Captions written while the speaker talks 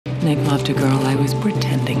Nick loved a girl I was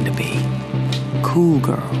pretending to be. Cool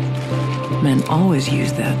girl. Men always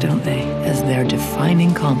use that, don't they, as their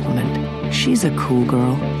defining compliment. She's a cool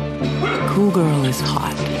girl. Cool girl is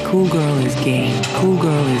hot. Cool girl is game. Cool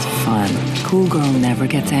girl is fun. Cool girl never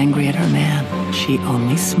gets angry at her man. She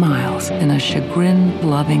only smiles in a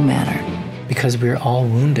chagrin-loving manner. Because we're all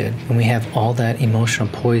wounded and we have all that emotional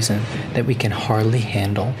poison that we can hardly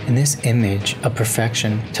handle. And this image of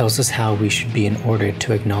perfection tells us how we should be in order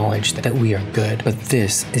to acknowledge that we are good. But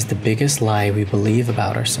this is the biggest lie we believe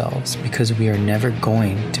about ourselves, because we are never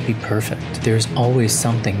going to be perfect. There's always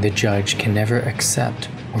something the judge can never accept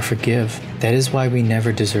or forgive. That is why we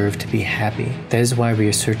never deserve to be happy. That is why we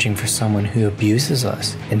are searching for someone who abuses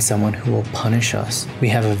us and someone who will punish us. We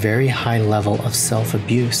have a very high level of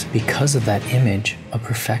self-abuse because of that image of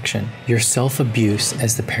perfection. Your self-abuse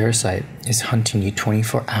as the parasite is hunting you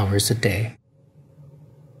 24 hours a day.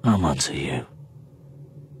 I'm onto you.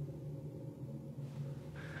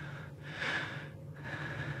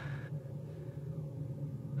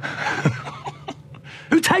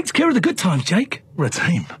 Who takes care of the good times, Jake? We're a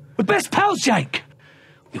team. We're best pals, Jake.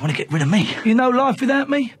 You want to get rid of me? You know life without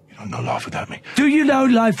me? You don't know life without me. Do you know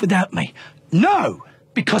life without me? No,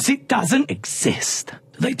 because it doesn't exist.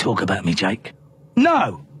 Do they talk about me, Jake?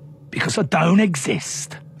 No, because I don't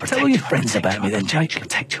exist. Tell all your friends about me then, Jake. I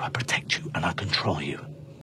protect you, and I control you.